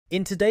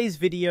In today's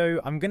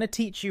video, I'm going to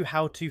teach you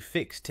how to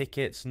fix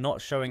tickets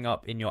not showing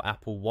up in your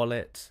Apple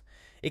Wallet.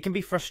 It can be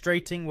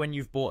frustrating when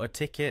you've bought a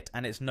ticket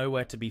and it's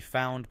nowhere to be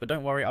found, but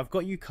don't worry, I've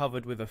got you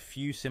covered with a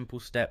few simple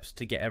steps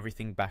to get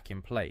everything back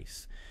in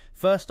place.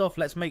 First off,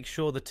 let's make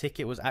sure the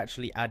ticket was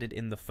actually added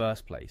in the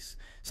first place.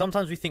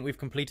 Sometimes we think we've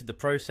completed the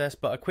process,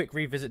 but a quick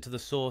revisit to the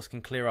source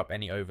can clear up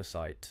any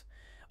oversight.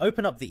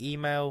 Open up the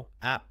email,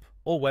 app,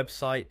 or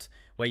website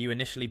where you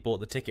initially bought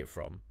the ticket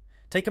from.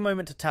 Take a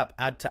moment to tap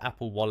Add to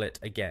Apple Wallet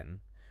again.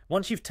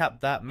 Once you've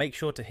tapped that, make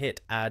sure to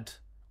hit Add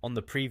on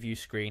the preview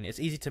screen. It's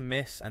easy to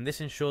miss, and this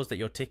ensures that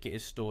your ticket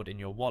is stored in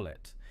your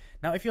wallet.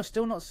 Now, if you're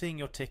still not seeing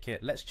your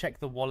ticket, let's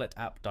check the Wallet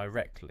app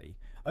directly.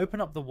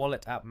 Open up the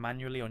Wallet app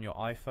manually on your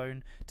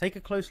iPhone. Take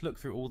a close look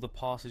through all the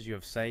passes you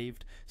have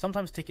saved.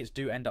 Sometimes tickets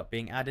do end up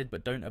being added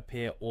but don't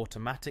appear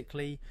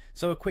automatically,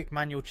 so a quick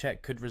manual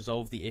check could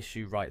resolve the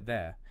issue right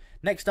there.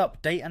 Next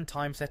up, date and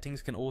time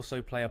settings can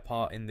also play a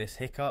part in this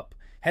hiccup.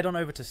 Head on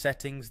over to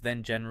Settings,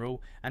 then General,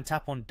 and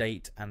tap on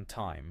Date and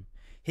Time.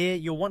 Here,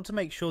 you'll want to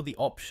make sure the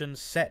option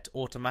Set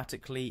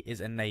Automatically is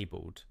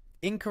enabled.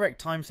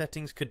 Incorrect time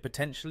settings could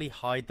potentially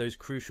hide those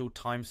crucial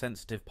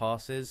time-sensitive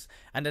passes,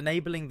 and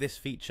enabling this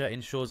feature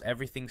ensures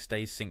everything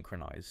stays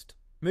synchronized.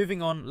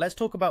 Moving on, let's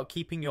talk about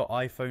keeping your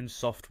iPhone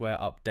software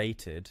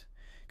updated.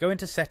 Go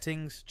into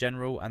Settings,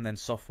 General, and then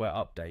Software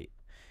Update.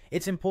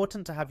 It's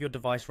important to have your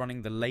device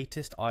running the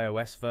latest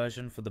iOS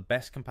version for the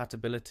best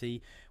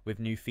compatibility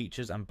with new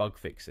features and bug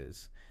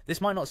fixes.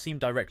 This might not seem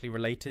directly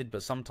related,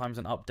 but sometimes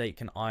an update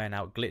can iron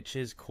out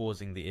glitches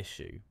causing the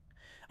issue.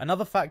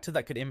 Another factor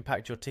that could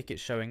impact your ticket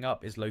showing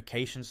up is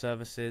location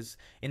services.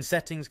 In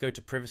Settings, go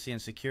to Privacy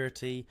and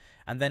Security,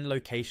 and then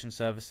Location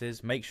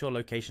Services. Make sure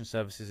Location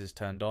Services is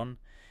turned on.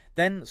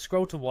 Then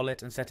scroll to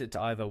Wallet and set it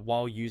to either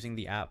while using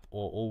the app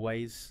or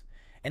always.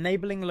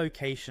 Enabling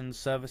location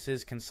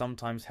services can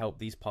sometimes help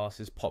these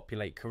passes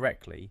populate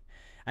correctly,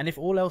 and if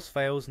all else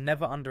fails,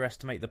 never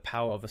underestimate the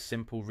power of a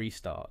simple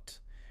restart.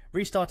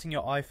 Restarting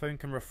your iPhone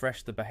can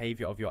refresh the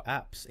behavior of your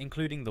apps,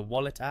 including the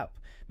Wallet app,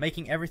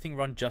 making everything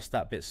run just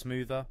that bit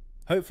smoother.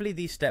 Hopefully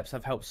these steps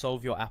have helped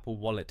solve your Apple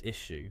Wallet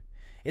issue.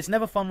 It's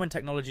never fun when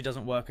technology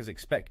doesn't work as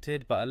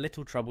expected, but a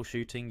little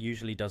troubleshooting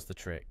usually does the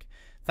trick.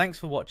 Thanks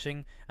for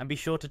watching, and be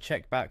sure to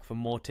check back for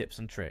more tips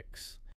and tricks.